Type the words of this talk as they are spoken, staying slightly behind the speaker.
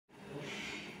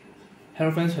Hello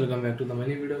friends, welcome back to the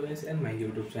many video guys and my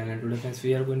YouTube channel. Today friends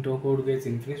we are going to talk about guys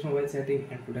Infinix mobile setting,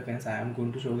 and today friends I am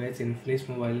going to show guys Infinix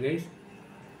mobile guys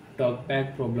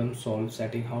talkback problem solve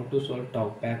setting, how to solve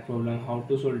talkback problem, how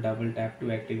to solve double tap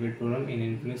to activate problem in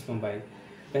Infinix mobile.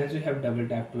 Friends, we have double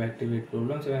tap to activate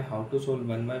problems and how to solve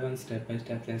one by one, step by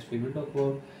step friends we will talk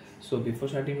about. So before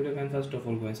starting video friends, first of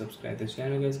all go and subscribe this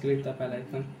channel guys, click the bell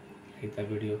icon, like the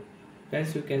video.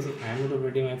 Friends, you can see I am not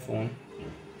already my phone.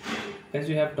 As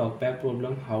you have talkback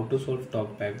problem, how to solve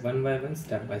talkback one by one,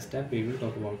 step by step we will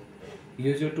talk about.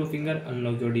 Use your two finger,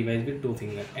 unlock your device with two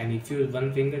finger, and if you use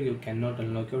one finger you cannot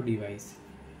unlock your device.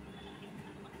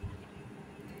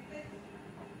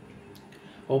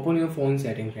 Open your phone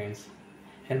setting friends,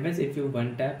 and once if you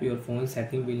one tap your phone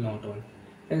setting will not on.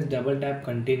 Friends, double tap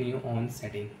continue on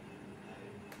setting.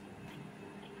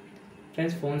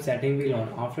 Friends, phone setting will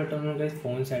on. After turn on guys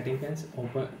phone setting friends,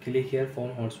 open click here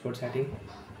phone hotspot setting.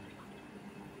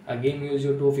 Again use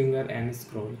your two finger and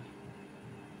scroll.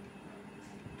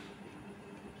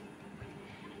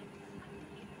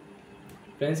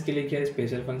 Friends, click here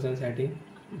special function setting,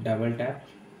 double tap.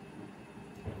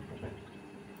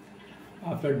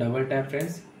 After double tap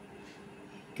friends,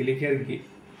 click here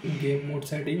game mode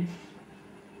setting.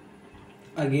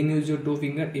 Again use your two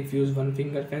finger. If you use one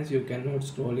finger friends you cannot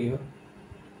scroll here.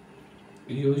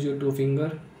 Use your two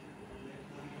finger,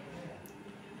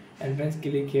 and friends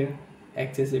click here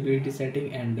accessibility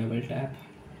setting and double tap.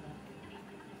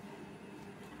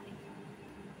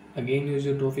 Again use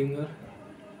your two finger.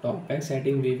 Talkback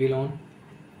setting we will on.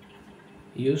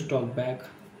 Use talkback,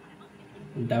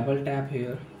 double tap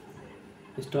here,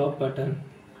 stop button,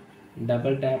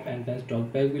 double tap, and then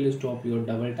talkback will stop your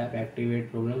double tap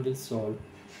activate problem will solve.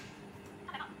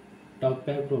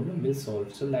 Talkback problem will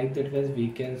solve. So like that guys we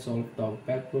can solve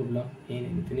talkback problem in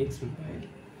Infinix mobile.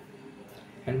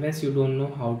 And once you don't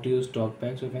know how to use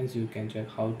talkback, so friends you can check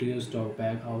how to use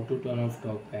talkback, how to turn off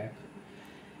talkback.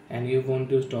 And you want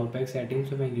to use talkback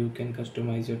settings, so when you can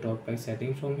customize your talkback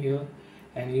settings from here.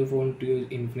 And you want to use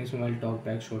Infinix mobile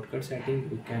talkback shortcut setting,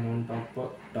 you can on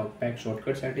talkback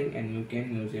shortcut setting and you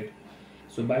can use it.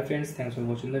 So bye friends, thanks for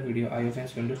watching the video. I hope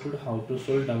friends understood how to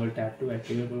solve double tap to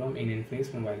activate problem in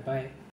Infinix mobile. Bye.